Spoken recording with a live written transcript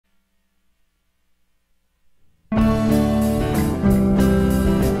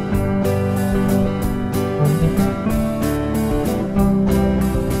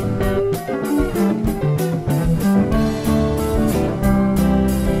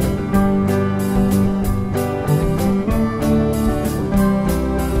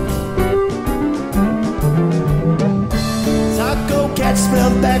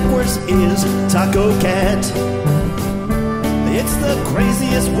Tacocat. It's the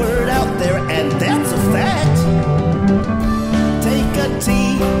craziest word out there, and that's a fact. Take a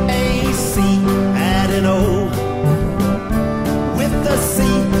T-A-C, add an O with the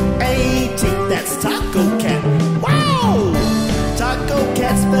C-A-T, that's Tacocat. Wow!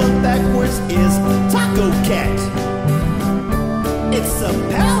 Tacocat spelled backwards is Tacocat. It's a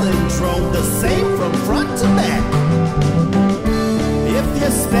palindrome, the same from front to back. If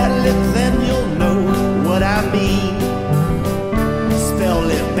you spell it, then you'll know what I mean. Spell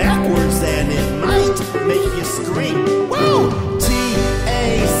it backwards and it might make you scream. Whoa!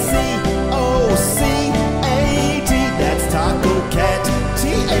 T-A-C-O-C-A-T, that's Tacocat.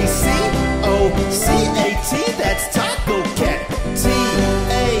 T-A-C-O-C-A-T, that's Tacocat.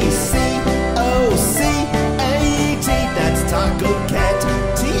 T-A-C-O-C-A-T, that's Tacocat.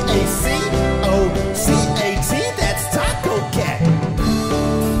 T-A-C-O-C-A-T, that's Tacocat.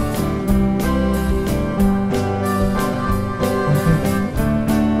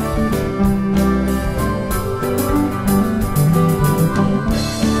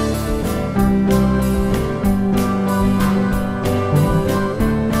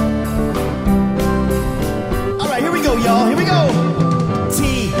 Y'all, here we go.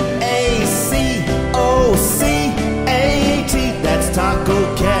 T-A-C-O-C-A-T, that's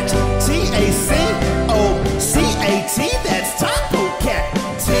Tacocat. T-A-C-O-C-A-T, that's Tacocat.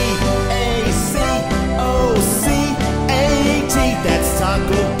 T-A-C-O-C-A-T, that's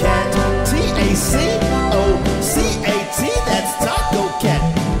Tacocat. T-A-C-O-C-A-T, that's Tacocat.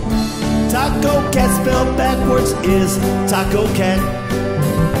 Tacocat spelled backwards is Tacocat.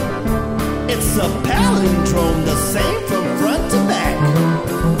 It's a palindrome, the same from front to back.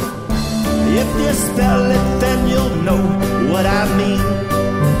 If you spell it, then you'll know what I mean.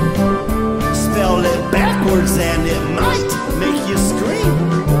 Spell it backwards and it might make you scream.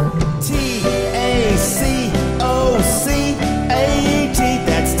 T-A-C-O-C-A-T,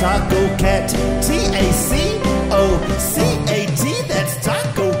 that's Tacocat. T-A-C-O-C-A-T, that's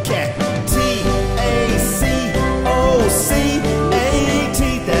Tacocat. T-A-C-O-C-A-T,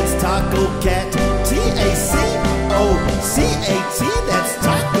 that's Tacocat. T-A-C-O-C-A-T, that's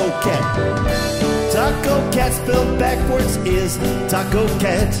Tacocat. Tacocat spelled backwards is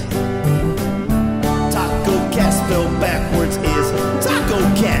Tacocat. Tacocat spelled backwards is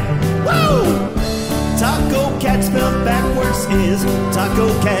Tacocat. Woo! Tacocat spelled backwards is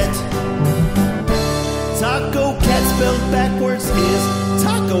Tacocat. Tacocat spelled backwards is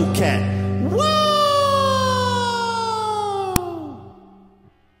Tacocat.